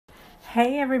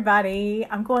Hey everybody,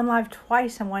 I'm going live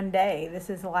twice in one day. This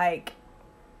is like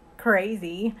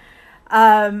crazy.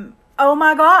 Oh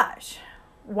my gosh.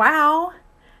 Wow.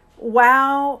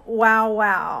 Wow, wow,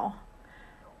 wow.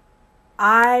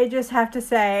 I just have to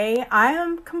say, I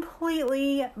am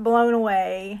completely blown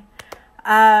away.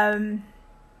 Um,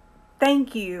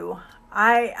 Thank you.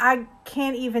 I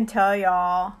can't even tell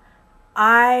y'all.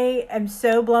 I am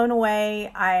so blown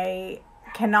away. I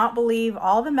cannot believe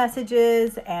all the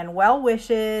messages and well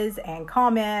wishes and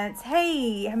comments.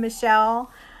 Hey,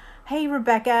 Michelle. Hey,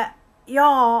 Rebecca.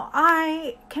 Y'all,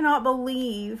 I cannot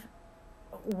believe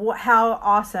how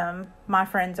awesome my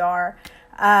friends are.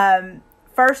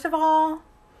 First of all,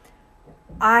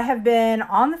 I have been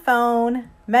on the phone,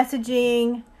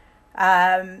 messaging,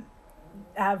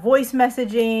 voice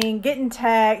messaging, getting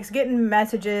texts, getting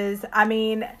messages. I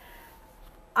mean,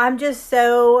 I'm just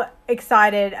so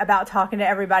excited about talking to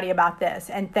everybody about this.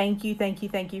 And thank you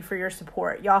for your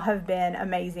support. Y'all have been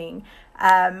amazing.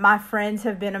 My friends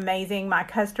have been amazing. My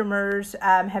customers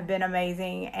have been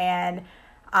amazing. And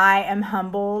I am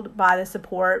humbled by the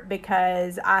support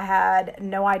because I had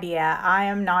no idea. I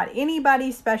am not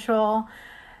anybody special.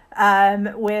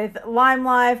 With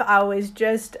LimeLife, I was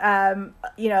just,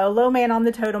 low man on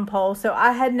the totem pole. So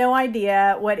I had no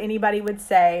idea what anybody would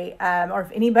say, or if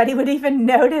anybody would even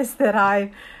notice that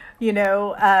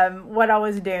what I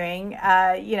was doing.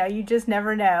 You just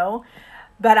never know.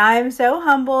 But I am so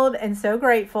humbled and so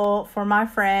grateful for my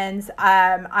friends.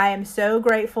 I am so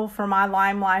grateful for my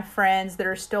LimeLife friends that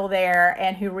are still there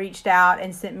and who reached out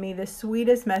and sent me the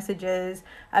sweetest messages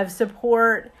of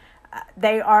support.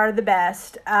 They are the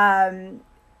best. Lauren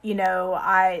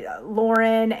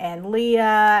and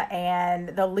Leah and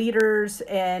the leaders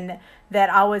that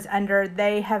I was under,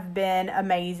 they have been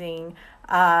amazing.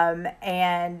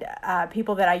 And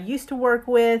people that I used to work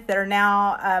with that are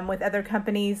now with other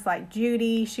companies, like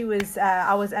Judy.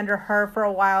 I was under her for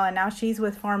a while, and now she's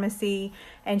with Farmasi,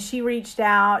 and she reached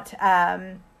out.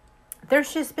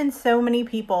 There's just been so many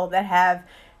people that have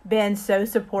been so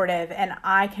supportive, and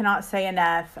I cannot say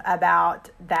enough about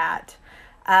that.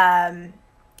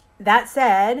 That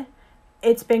said,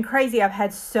 it's been crazy. I've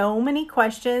had so many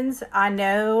questions. I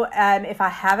know if I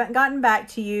haven't gotten back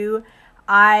to you,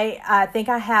 I think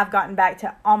I have gotten back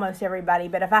to almost everybody,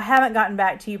 but if I haven't gotten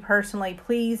back to you personally,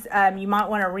 please, you might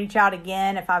want to reach out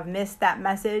again if I've missed that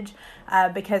message,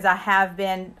 because I have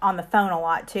been on the phone a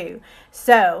lot too.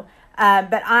 So,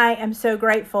 but I am so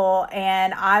grateful,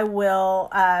 and I will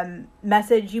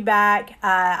message you back.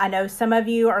 I know some of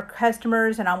you are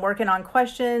customers, and I'm working on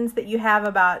questions that you have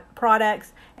about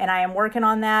products, and I am working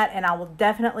on that, and I will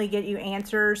definitely get you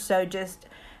answers. So just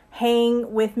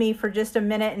hang with me for just a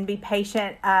minute and be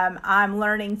patient. I'm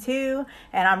learning too,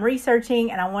 and I'm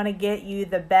researching, and I want to get you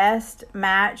the best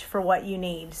match for what you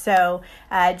need. So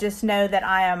just know that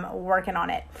I am working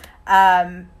on it.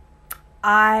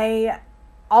 I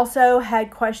also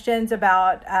had questions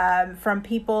about from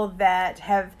people that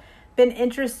have been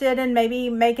interested in maybe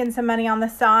making some money on the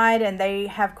side, and they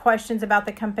have questions about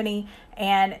the company,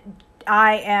 and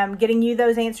I am getting you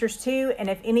those answers too. And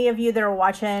if any of you that are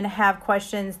watching have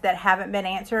questions that haven't been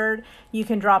answered, you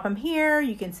can drop them here.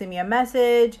 You can send me a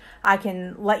message. I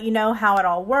can let you know how it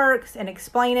all works and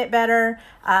explain it better.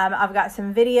 I've got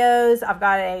some videos. I've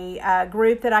got a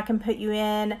group that I can put you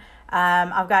in.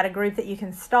 I've got a group that you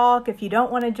can stalk if you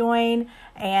don't want to join,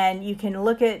 and you can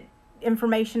look at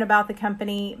information about the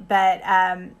company. But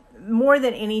more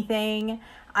than anything,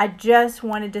 I just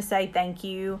wanted to say thank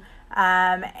you,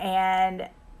 and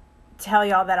tell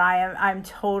y'all that I'm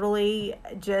totally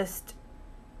just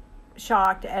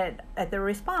shocked at the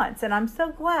response, and I'm so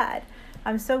glad.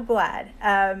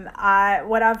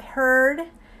 What I've heard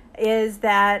is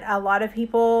that a lot of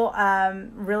people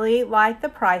really like the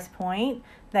price point.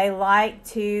 They like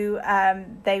to,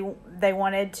 they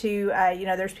wanted to,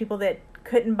 there's people that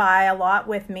couldn't buy a lot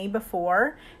with me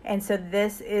before. And so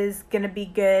this is going to be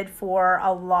good for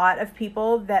a lot of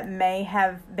people that may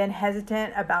have been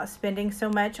hesitant about spending so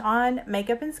much on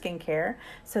makeup and skincare.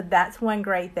 So that's one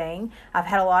great thing. I've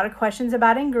had a lot of questions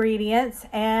about ingredients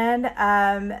and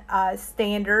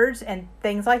standards and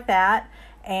things like that.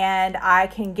 And I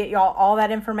can get y'all all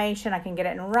that information. I can get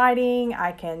it in writing.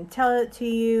 I can tell it to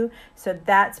you. So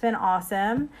that's been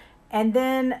awesome. And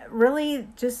then really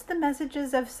just the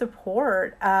messages of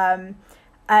support. And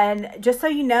just so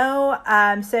you know,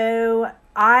 so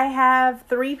I have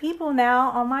 3 people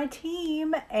now on my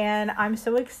team, and I'm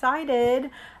so excited.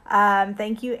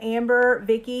 Thank you, Amber,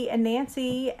 Vicky, and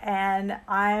Nancy. And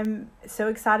I'm so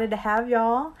excited to have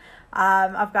y'all.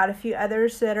 I've got a few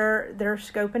others that are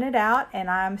scoping it out, and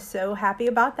I'm so happy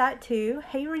about that too.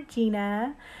 Hey,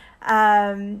 Regina.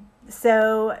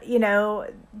 So,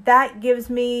 that gives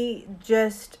me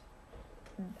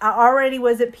I already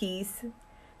was at peace.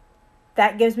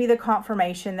 That gives me the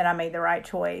confirmation that I made the right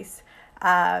choice.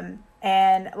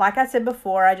 And like I said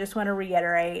before, I just want to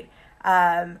reiterate,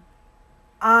 I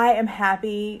am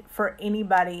happy for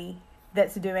anybody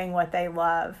that's doing what they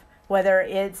love, whether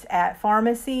it's at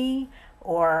Farmasi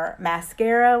or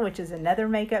Mascara, which is another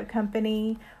makeup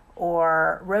company,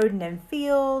 or Roden and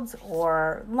Fields,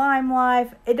 or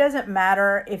LimeLife. It doesn't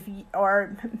matter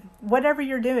or whatever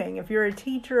you're doing. If you're a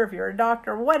teacher, if you're a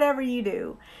doctor, whatever you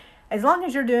do, as long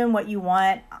as you're doing what you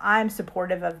want, I'm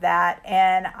supportive of that,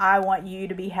 and I want you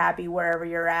to be happy wherever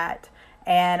you're at.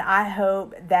 And I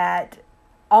hope that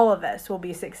all of us will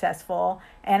be successful,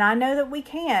 and I know that we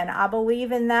can. I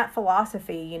believe in that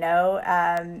philosophy.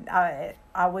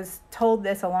 I was told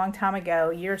this a long time ago,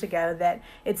 years ago, that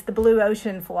it's the blue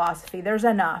ocean philosophy. There's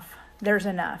enough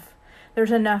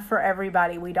for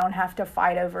everybody. We don't have to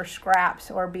fight over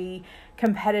scraps or be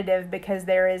competitive, because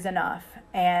there is enough.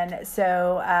 And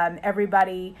so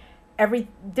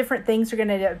different things are going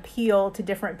to appeal to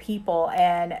different people,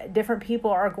 and different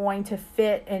people are going to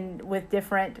fit in with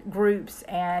different groups.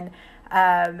 And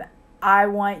I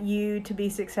want you to be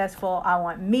successful. I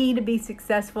want me to be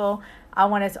successful. I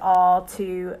want us all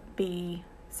to be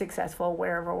successful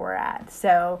wherever we're at.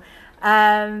 So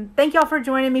thank y'all for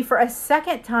joining me for a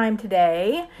second time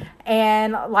today.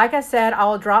 And like I said,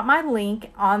 I'll drop my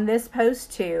link on this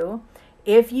post too.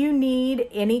 If you need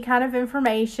any kind of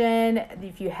information,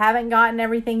 if you haven't gotten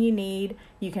everything you need,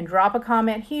 you can drop a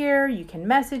comment here, you can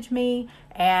message me,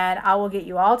 and I will get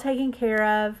you all taken care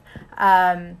of.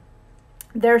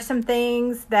 There's some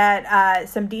things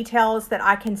some details that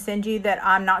I can send you that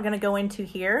I'm not going to go into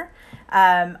here.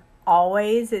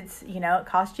 Always, it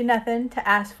costs you nothing to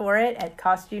ask for it. It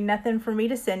costs you nothing for me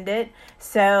to send it.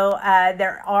 So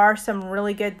there are some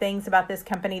really good things about this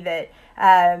company that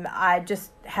I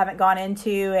just haven't gone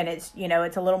into, and it's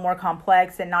a little more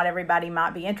complex, and not everybody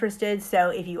might be interested. So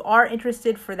if you are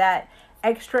interested for that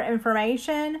extra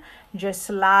information, just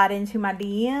slide into my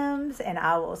DMs and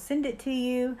I will send it to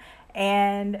you.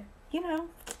 And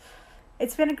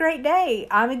it's been a great day.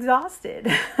 I'm exhausted.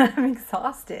 My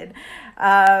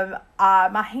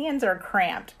hands are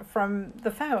cramped from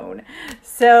the phone.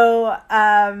 So,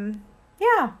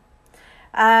 yeah.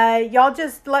 Y'all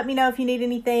just let me know if you need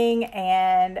anything,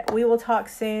 and we will talk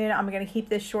soon. I'm going to keep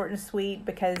this short and sweet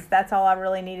because that's all I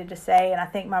really needed to say. And I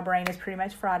think my brain is pretty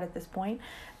much fried at this point.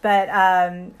 But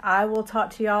I will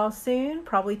talk to y'all soon,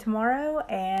 probably tomorrow.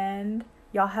 And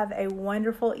y'all have a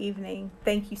wonderful evening.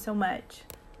 Thank you so much.